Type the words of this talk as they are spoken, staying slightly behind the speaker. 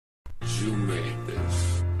you made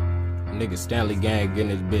this. Nigga Stanley gang getting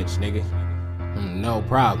his bitch, nigga. No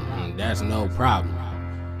problem, that's no problem.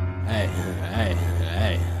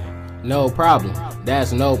 Hey, no problem,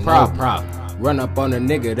 that's no problem. Run up on a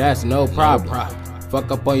nigga, that's no problem.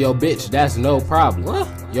 Fuck up on your bitch, that's no problem.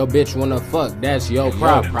 Your bitch wanna fuck, that's your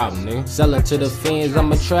problem, nigga. Sell it to the fiends,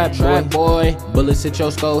 I'm a trap boy. Bullets hit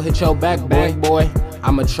your skull, hit your back, boy.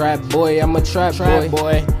 I'm a trap boy, I'm a trap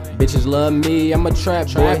boy. Bitches love me, I'm a trap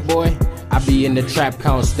boy. I be in the trap,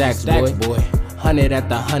 count stacks, boy. 100 at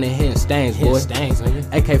the 100, hitting stains, boy.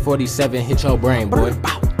 AK-47 hit your brain, boy.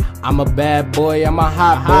 I'm a bad boy, I'm a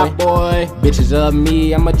hot boy. Bitches love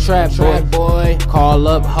me, I'm a trap boy. Call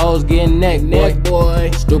up hoes, getting neck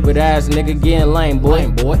boy. Stupid ass nigga getting lame,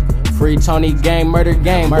 boy. Free Tony gang, murder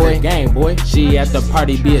game, boy. She at the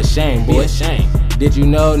party, be ashamed, boy. Did you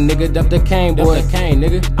know, nigga, dump the cane, boy?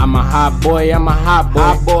 Nigga. I'm a hot boy, I'm a hot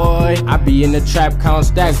boy. I be in the trap, count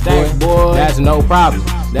stacks, boy. That's no problem,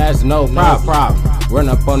 that's no problem. Run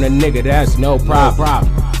up on a nigga, that's no problem.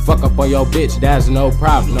 Fuck up on your bitch, that's no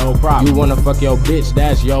problem. You wanna fuck your bitch,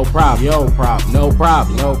 that's your problem. No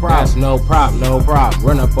problem. That's no problem.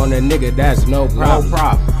 Run up on a nigga, that's no problem.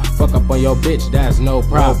 Fuck up on your bitch, that's no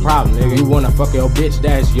problem. Nigga. You wanna fuck your bitch,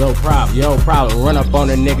 that's your problem. Run up on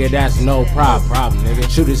a nigga, that's no problem. Nigga.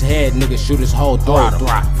 Shoot his head, nigga, shoot his whole throttle.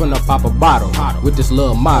 Finna pop a bottle with this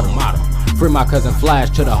little model. Free my cousin Flash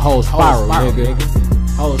to the whole spiral, nigga.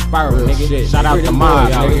 Whole spiral, nigga. Shit. Shout out to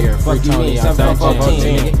Mob out here. Fuck you mean,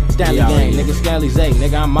 714, nigga. Stanley gang, nigga. Stanley Zayy,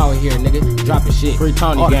 nigga. I'm out here, nigga. Dropping shit. Free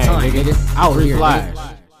Tony gang, nigga. Out here, Flash.